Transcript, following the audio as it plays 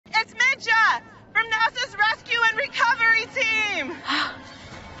Elijah from NASA's Rescue and Recovery Team.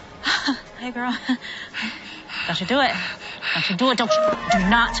 Hey, girl. Don't you do it. Don't you do it. Do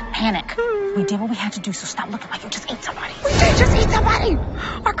not panic. We did what we had to do, so stop looking like you just ate somebody. We did just eat somebody.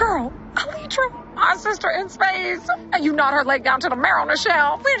 Our girl, Alitra, our sister in space. And you nod her leg down to the marrow on the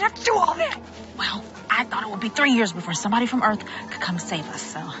shell. We didn't have to do all that. Well, I thought it would be 3 years before somebody from Earth could come save us,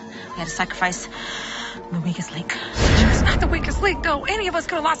 so we had to sacrifice the weakest link. It's not the weakest link, though. Any of us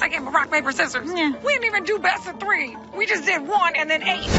could have lost that game of rock, paper, scissors. Yeah. We didn't even do best of 3. We just did 1 and then 8.